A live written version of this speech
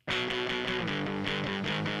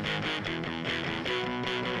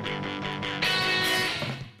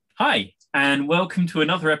Hi, and welcome to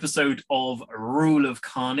another episode of Rule of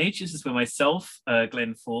Carnage. This is where myself,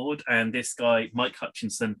 Glenn Ford, and this guy, Mike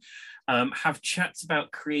Hutchinson, have chats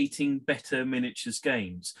about creating better miniatures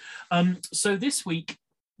games. So this week,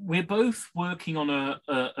 we're both working on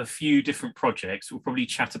a few different projects we'll probably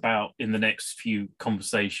chat about in the next few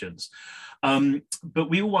conversations. But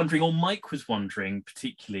we were wondering, or Mike was wondering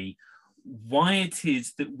particularly, why it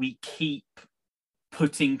is that we keep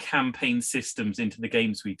putting campaign systems into the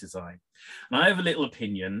games we design. And I have a little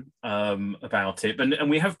opinion about it. And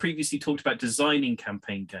we have previously talked about designing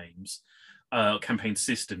campaign games, campaign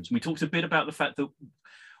systems. We talked a bit about the fact that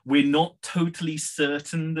we're not totally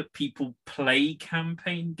certain that people play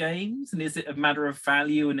campaign games, and is it a matter of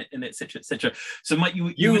value and et cetera, et cetera. So Mike,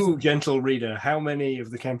 you gentle reader, how many of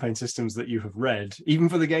the campaign systems that you have read, even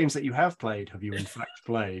for the games that you have played, have you in fact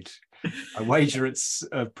played? I wager it's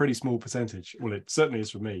a pretty small percentage. Well, it certainly is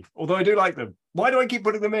for me, although I do like them. Why do I keep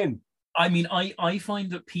putting them in? I mean, I find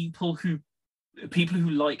that people who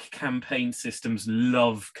like campaign systems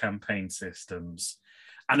love campaign systems,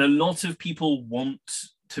 and a lot of people want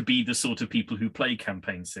to be the sort of people who play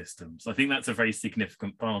campaign systems. I think that's a very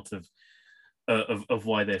significant part of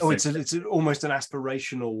why they're. It's almost an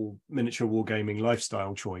aspirational miniature wargaming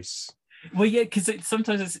lifestyle choice. Well, yeah, because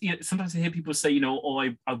sometimes I hear people say,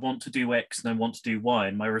 I want to do X and I want to do Y,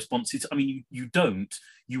 and my response is, I mean, you don't.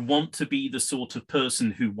 You want to be the sort of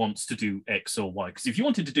person who wants to do X or Y, because if you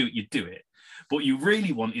wanted to do it, you'd do it. But what you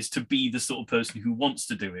really want is to be the sort of person who wants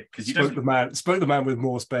to do it, because you spoke the man with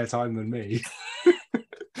more spare time than me.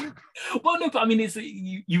 Well, no, but I mean, it's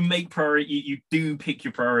you make priority. You do pick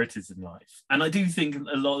your priorities in life, and I do think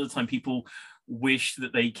a lot of the time people wish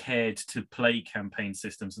that they cared to play campaign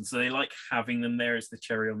systems, and so they like having them there as the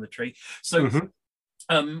cherry on the tree. So,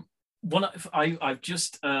 I've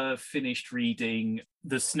just finished reading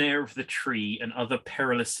 "The Snare of the Tree and Other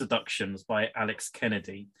Perilous Seductions" by Alex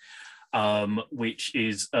Kennedy, which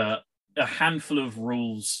is a handful of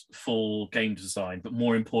rules for game design, but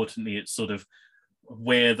more importantly, it's sort of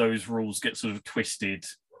where those rules get sort of twisted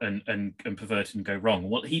and perverted and go wrong.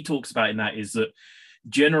 What he talks about in that is that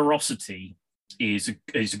generosity is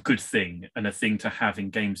a good thing and a thing to have in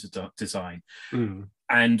games design.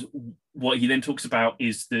 And what he then talks about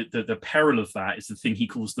is the peril of that is the thing he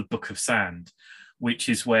calls the Book of Sand, which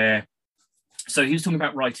is where, so he was talking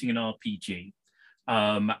about writing an RPG,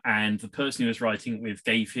 and the person he was writing it with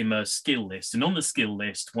gave him a skill list, and on the skill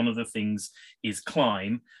list one of the things is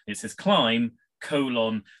climb. It says climb :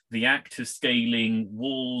 the act of scaling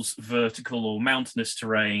walls, vertical or mountainous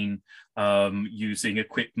terrain, using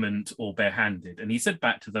equipment or barehanded. And he said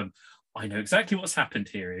back to them, I know exactly what's happened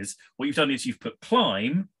here. Is what you've done is you've put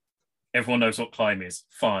climb, everyone knows what climb is,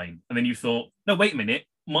 fine. And then you thought, no, wait a minute,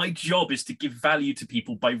 my job is to give value to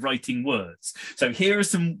people by writing words. So here are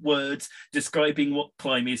some words describing what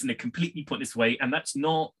climb is in a completely pointless way, and that's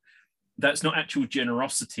not actual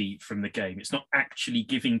generosity from the game. It's not actually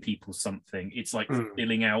giving people something. It's like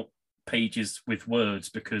filling out pages with words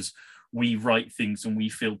because we write things and we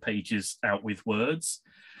fill pages out with words.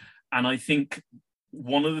 And I think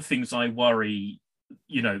one of the things I worry,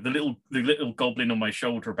 the little goblin on my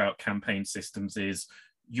shoulder about campaign systems is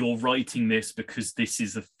you're writing this because this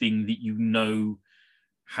is a thing that you know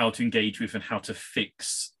how to engage with and how to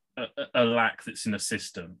fix a lack that's in a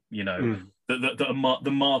system,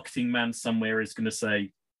 the marketing man somewhere is going to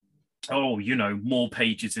say, oh, more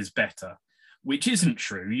pages is better, which isn't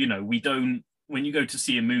true. We don't, when you go to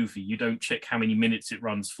see a movie, you don't check how many minutes it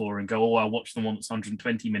runs for and go, oh, I'll watch the one that's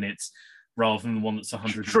 120 minutes rather than the one that's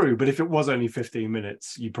 100. True, but if it was only 15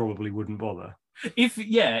 minutes, you probably wouldn't bother. If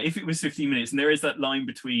it was 15 minutes, and there is that line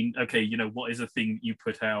between, okay, what is a thing you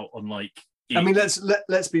put out on like, I mean,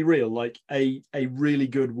 let's be real. Like a really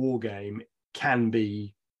good war game can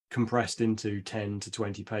be compressed into 10 to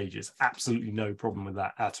 20 pages. Absolutely no problem with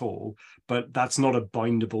that at all. But that's not a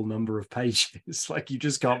bindable number of pages. Like you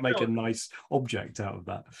just can't make a nice object out of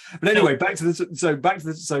that. But anyway, so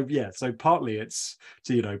partly it's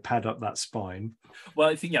to pad up that spine. Well,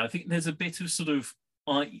 I think there's a bit of sort of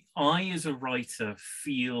I as a writer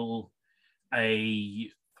feel a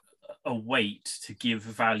weight to give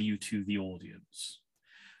value to the audience.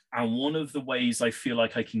 And one of the ways I feel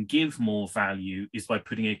like I can give more value is by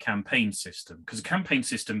putting a campaign system, because a campaign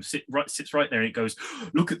system sits right there and it goes,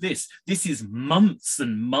 look at this. This is months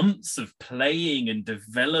and months of playing and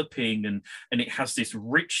developing, and it has this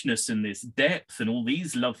richness and this depth and all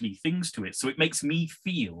these lovely things to it. So it makes me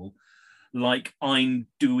feel like I'm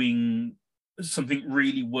doing something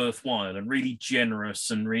really worthwhile and really generous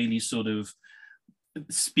and really sort of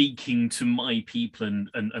speaking to my people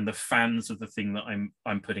and the fans of the thing that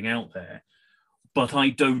I'm putting out there. but I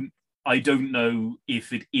don't know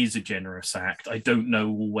if it is a generous act. I don't know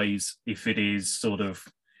always if it is sort of,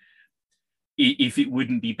 if it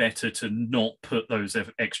wouldn't be better to not put those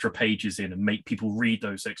extra pages in and make people read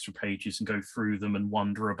those extra pages and go through them and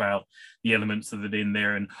wonder about the elements that are in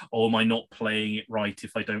there, and, oh, am I not playing it right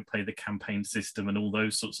if I don't play the campaign system and all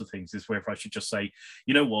those sorts of things, is where I should just say,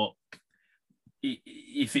 you know what,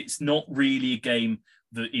 if it's not really a game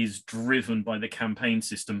that is driven by the campaign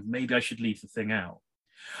system, maybe I should leave the thing out.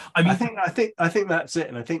 I mean, I think that's it.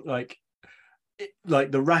 And I think like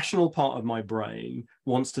the rational part of my brain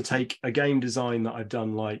wants to take a game design that I've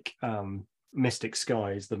done, like Mystic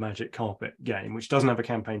Skies, the Magic Carpet game, which doesn't have a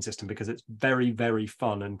campaign system because it's very, very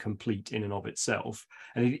fun and complete in and of itself.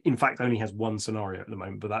 And it, in fact, only has one scenario at the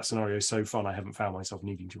moment, but that scenario is so fun, I haven't found myself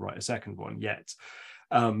needing to write a second one yet.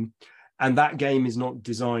 And that game is not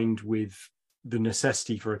designed with the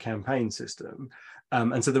necessity for a campaign system.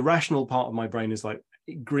 And so the rational part of my brain is like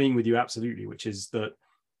agreeing with you absolutely, which is that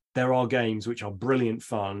there are games which are brilliant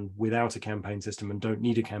fun without a campaign system and don't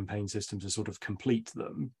need a campaign system to sort of complete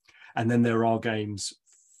them. And then there are games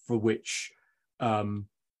for which,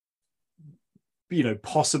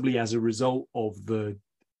 possibly as a result of the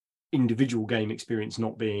individual game experience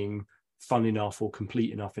not being fun enough or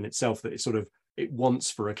complete enough in itself, that it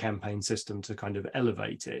wants for a campaign system to kind of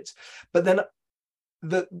elevate it. But then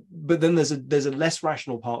there's a less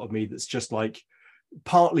rational part of me that's just like,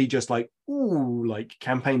 partly just like, ooh, like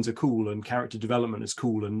campaigns are cool and character development is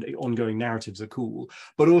cool and ongoing narratives are cool,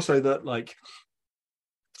 but also that like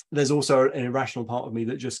there's also an irrational part of me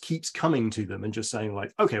that just keeps coming to them and just saying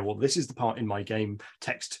like, okay, well, this is the part in my game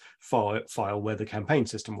text file where the campaign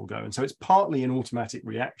system will go. And so it's partly an automatic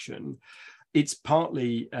reaction. It's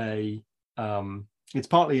partly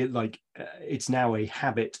like it's now a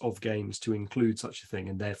habit of games to include such a thing,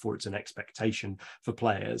 and therefore it's an expectation for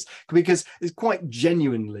players, because it's quite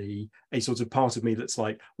genuinely a sort of part of me that's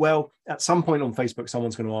like, well, at some point on Facebook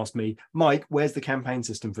someone's going to ask me, Mike, where's the campaign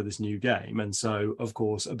system for this new game? And so of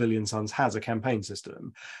course A Billion Suns has a campaign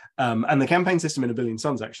system, and the campaign system in A Billion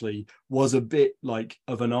Suns actually was a bit like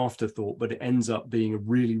of an afterthought, but it ends up being a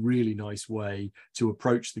really, really nice way to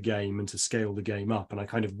approach the game and to scale the game up. And I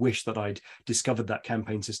kind of wish that I'd discovered that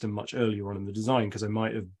campaign system much earlier on in the design, because I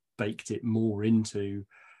might have baked it more into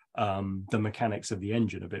the mechanics of the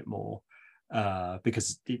engine a bit more,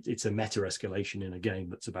 because it's a meta escalation in a game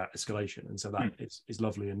that's about escalation, and so that is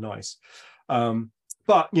lovely and nice. But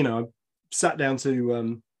I sat down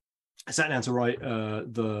to write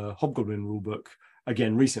the Hobgoblin rulebook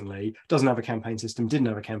again recently. Doesn't have a campaign system, didn't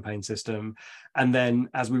have a campaign system, and then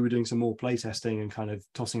as we were doing some more playtesting and kind of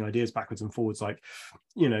tossing ideas backwards and forwards, like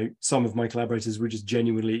some of my collaborators were just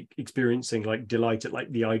genuinely experiencing like delight at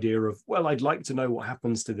like the idea of, well, I'd like to know what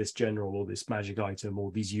happens to this general or this magic item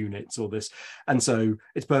or these units or this. And so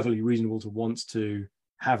it's perfectly reasonable to want to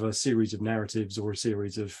have a series of narratives or a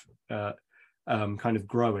series of kind of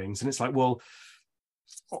growings. And it's like, well,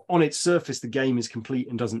 on its surface the game is complete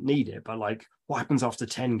and doesn't need it, but like what happens after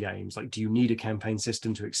 10 games? Like, do you need a campaign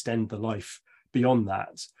system to extend the life beyond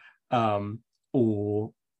that?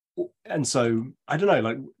 And so I don't know,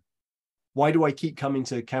 like, why do I keep coming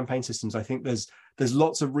to campaign systems? I think there's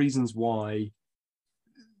lots of reasons why.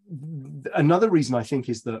 Another reason I think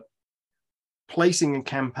is that placing a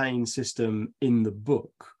campaign system in the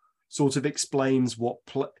book sort of explains what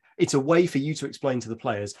it's a way for you to explain to the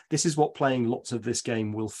players, this is what playing lots of this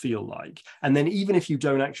game will feel like. And then even if you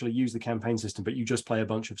don't actually use the campaign system, but you just play a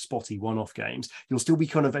bunch of spotty one-off games, you'll still be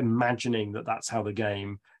kind of imagining that that's how the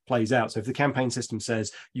game plays out. So if the campaign system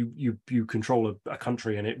says you control a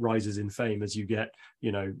country and it rises in fame as you get,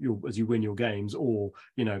 as you win your games, or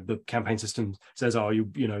the campaign system says,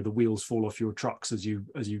 the wheels fall off your trucks as you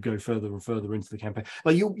go further and further into the campaign,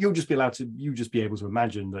 like you'll just be able to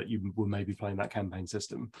imagine that you were maybe playing that campaign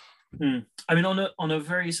system. I mean, on a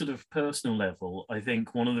very sort of personal level, I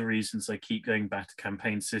think one of the reasons I keep going back to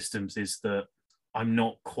campaign systems is that I'm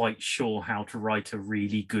not quite sure how to write a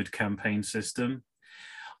really good campaign system.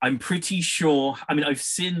 I'm pretty sure, I mean, I've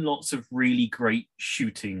seen lots of really great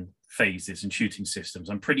shooting phases and shooting systems.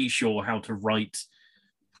 I'm pretty sure how to write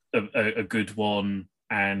a good one,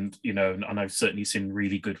 and and I've certainly seen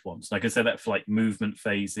really good ones. Like I said, that for like movement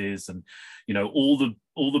phases and all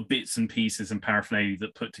the bits and pieces and paraphernalia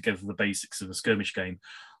that put together the basics of a skirmish game.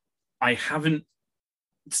 I haven't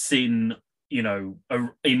seen, in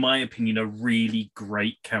my opinion, a really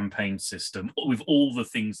great campaign system with all the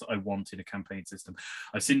things that I want in a campaign system.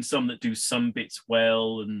 I've seen some that do some bits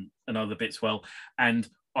well and other bits well, and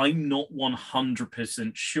I'm not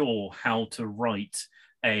 100% sure how to write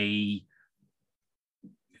a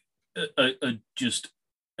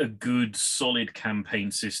a good solid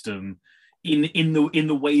campaign system in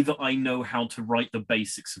the way that I know how to write the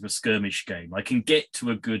basics of a skirmish game. I can get to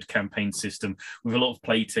a good campaign system with a lot of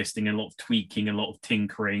playtesting and a lot of tweaking and a lot of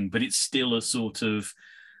tinkering, but it's still a sort of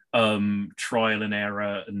trial and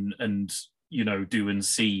error and do and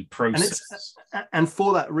see process. And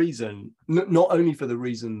for that reason, not only for the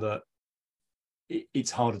reason that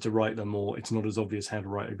it's harder to write them, or it's not as obvious how to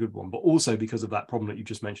write a good one, but also because of that problem that you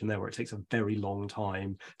just mentioned there, where it takes a very long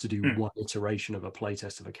time to do one iteration of a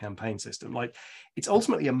playtest of a campaign system. Like, it's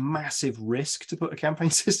ultimately a massive risk to put a campaign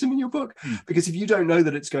system in your book, because if you don't know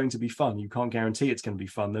that it's going to be fun, you can't guarantee it's going to be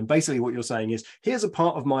fun, then basically what you're saying is, here's a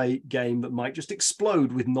part of my game that might just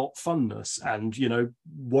explode with not funness, and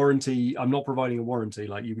warranty, I'm not providing a warranty,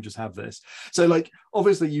 like, you can just have this. So, like,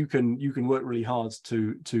 obviously you can work really hard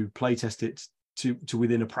to playtest it to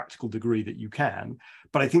within a practical degree that you can,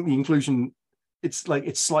 but I think the inclusion, it's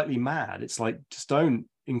slightly mad. It's like, just don't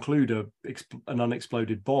include an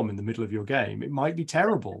unexploded bomb in the middle of your game. It might be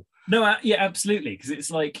terrible. No, yeah, absolutely, because it's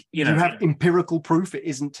like, you have empirical proof it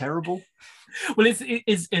isn't terrible. Well,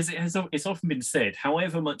 it's often been said,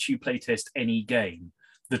 however much you playtest any game,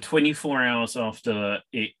 the 24 hours after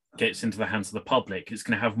it gets into the hands of the public, it's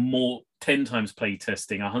going to have 10 times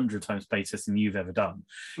playtesting, 100 times playtesting than you've ever done.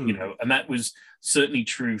 And that was certainly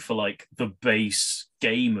true for like the base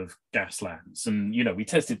game of Gaslands, and we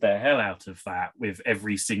tested the hell out of that with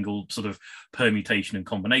every single sort of permutation and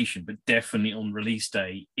combination, but definitely on release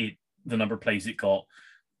day, the number of plays it got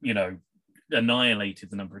annihilated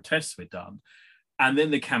the number of tests we'd done. And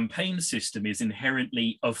then the campaign system is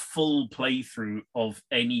inherently, a full playthrough of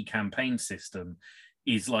any campaign system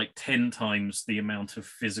is like 10 times the amount of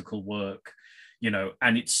physical work,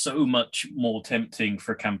 and it's so much more tempting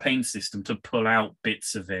for a campaign system to pull out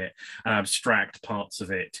bits of it and abstract parts of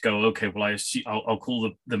it, to go, okay, well, I'll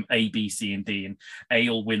call them A, B, C, and D, and A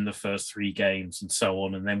will win the first 3 games and so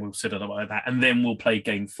on, and then we'll set it up like that, and then we'll play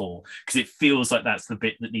game 4, because it feels like that's the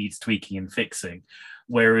bit that needs tweaking and fixing.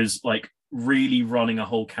 Whereas, like, really running a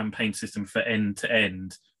whole campaign system for end to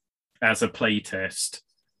end as a playtest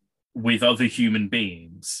with other human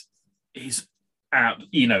beings is,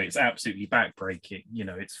 it's absolutely backbreaking.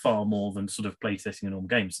 It's far more than sort of playtesting a normal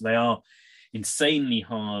game. So they are insanely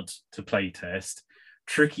hard to playtest,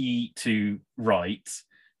 tricky to write,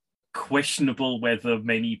 questionable whether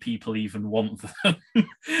many people even want them.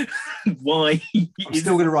 Why? I'm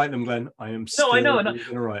still going to write them, Glenn. I am still going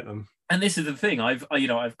to write them. And this is the thing. I've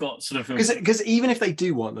got sort of, because even if they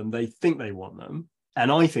do want them, they think they want them, and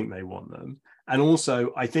I think they want them. And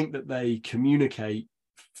also, I think that they communicate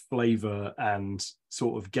flavor and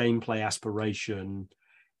sort of gameplay aspiration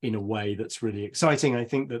in a way that's really exciting. I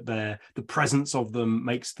think that the presence of them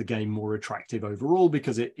makes the game more attractive overall,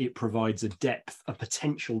 because it provides a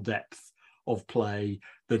potential depth of play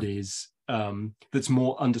that is that's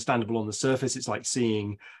more understandable on the surface. It's like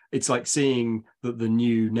seeing that the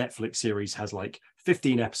new Netflix series has like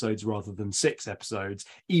 15 episodes rather than 6 episodes,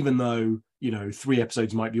 even though 3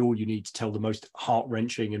 episodes might be all you need to tell the most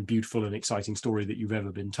heart-wrenching and beautiful and exciting story that you've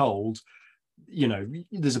ever been told.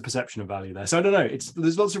 There's a perception of value there. So I don't know,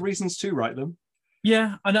 there's lots of reasons to write them.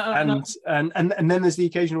 Yeah, I know. And then there's the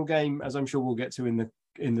occasional game, as I'm sure we'll get to in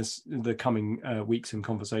the coming weeks and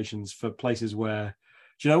conversations, for places where,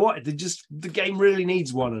 do you know what, the game really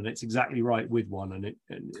needs one, and it's exactly right with one,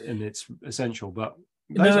 and it's essential. But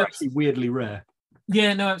those are actually weirdly rare.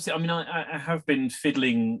 Yeah, no, absolutely. I mean, I have been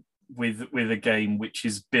fiddling with a game which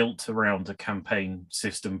is built around a campaign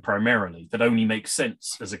system primarily, that only makes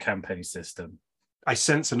sense as a campaign system. I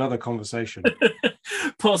sense another conversation.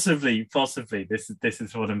 Possibly. This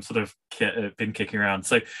is what I'm sort of been kicking around.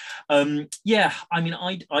 So, yeah, I mean,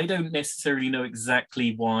 I don't necessarily know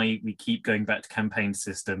exactly why we keep going back to campaign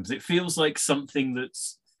systems. It feels like something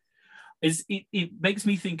it makes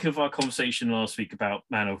me think of our conversation last week about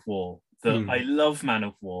Man of War. That I love Man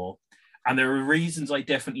of War, and there are reasons I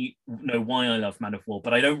definitely know why I love Man of War,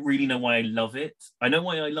 but I don't really know why I love it. I know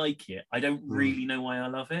why I like it. I don't really know why I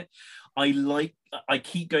love it. I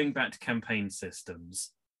keep going back to campaign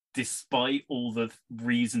systems, despite all the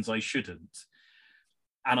reasons I shouldn't.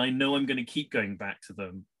 And I know I'm going to keep going back to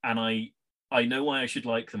them. And I know why I should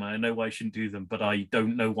like them. And I know why I shouldn't do them, but I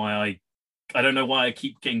don't know why I don't know why I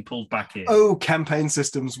keep getting pulled back in. Oh, campaign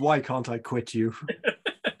systems, why can't I quit you?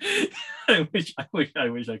 I wish I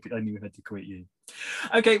knew how to quit you.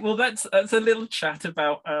 Okay, well, that's a little chat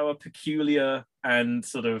about our peculiar and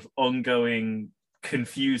sort of ongoing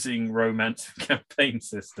confusing romance campaign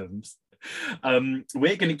systems.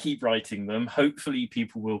 We're going to keep writing them. Hopefully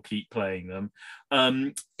people will keep playing them.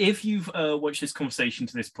 If you've watched this conversation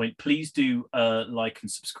to this point, please do like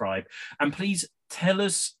and subscribe, and please tell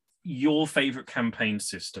us your favorite campaign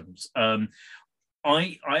systems.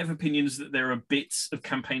 I have opinions that there are bits of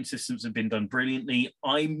campaign systems that have been done brilliantly.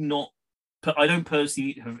 I don't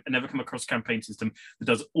personally have never come across a campaign system that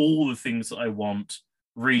does all the things that I want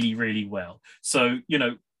really, really well. So,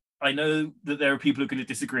 I know that there are people who are going to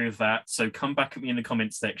disagree with that. So come back at me in the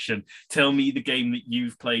comments section. Tell me the game that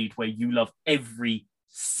you've played where you love every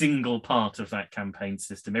single part of that campaign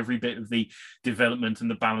system, every bit of the development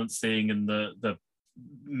and the balancing and the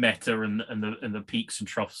meta and the peaks and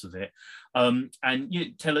troughs of it. And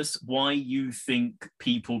tell us why you think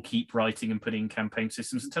people keep writing and putting in campaign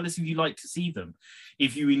systems, and tell us if you like to see them,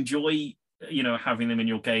 if you enjoy having them in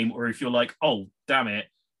your game, or if you're like, oh damn it,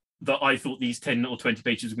 that I thought these 10 or 20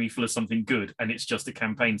 pages would be full of something good and it's just a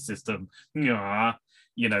campaign system.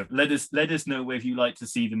 Let us know whether you like to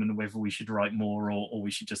see them and whether we should write more, or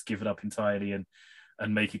we should just give it up entirely and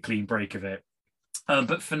make a clean break of it.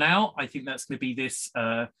 But for now, I think that's going to be this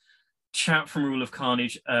chat from Rule of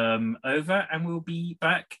Carnage over, and we'll be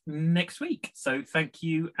back next week. So thank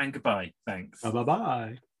you and goodbye. Thanks.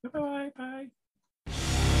 Bye-bye. Bye-bye. Bye.